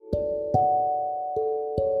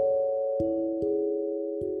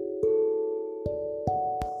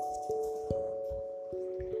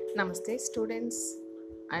Namaste students,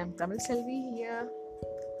 I am Tamil Selvi here.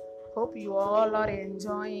 Hope you all are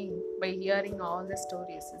enjoying by hearing all the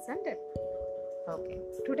stories, isn't it? Okay,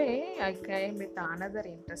 today I came with another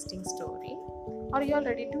interesting story. Are you all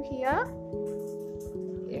ready to hear?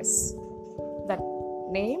 Yes, the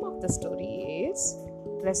name of the story is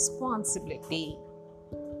Responsibility.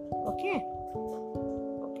 Okay,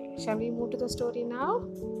 shall we move to the story now?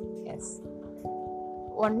 Yes.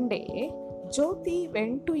 One day, Jyoti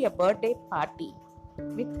went to a birthday party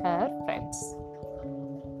with her friends.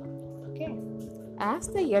 Okay. As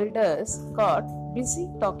the elders got busy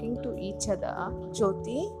talking to each other,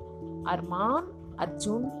 Jyoti, Arman,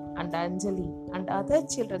 Arjun, and Anjali and other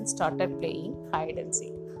children started playing hide and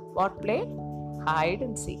seek. What play? Hide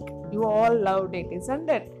and seek. You all loved it, isn't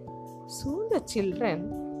it? Soon the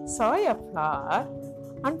children saw a flower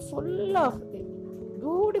and full of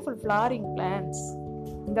beautiful flowering plants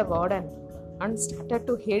in the garden and started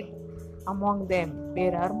to hide among them.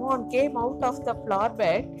 Where Arman came out of the flower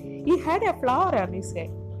bed, he had a flower on his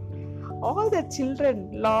head. All the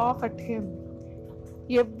children laughed at him.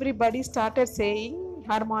 Everybody started saying,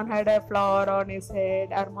 Arman had a flower on his head,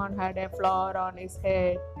 Arman had a flower on his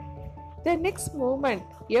head. The next moment,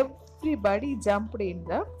 everybody jumped in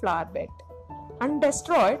the flower bed and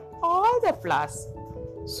destroyed all the flowers.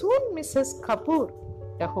 Soon Mrs. Kapoor,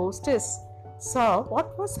 the hostess, saw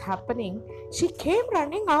what was happening. She came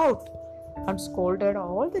running out and scolded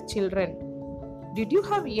all the children. Did you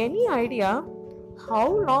have any idea how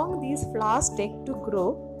long these flowers take to grow?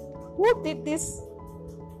 Who did this?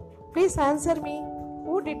 Please answer me.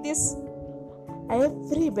 Who did this?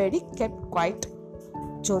 Everybody kept quiet.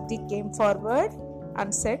 Jyoti came forward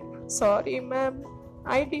and said, Sorry, ma'am.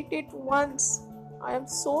 I did it once. I am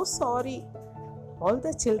so sorry. All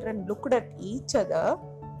the children looked at each other.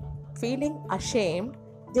 Feeling ashamed,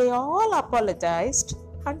 they all apologized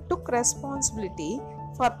and took responsibility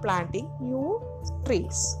for planting new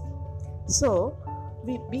trees. So,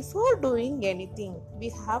 before doing anything, we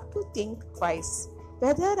have to think twice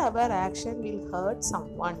whether our action will hurt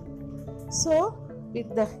someone. So,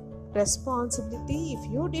 with the responsibility, if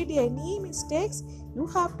you did any mistakes, you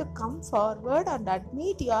have to come forward and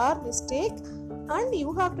admit your mistake and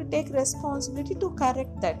you have to take responsibility to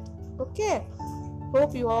correct that. Okay?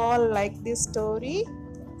 Hope you all like this story.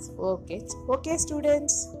 Okay,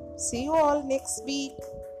 students. See you all next week.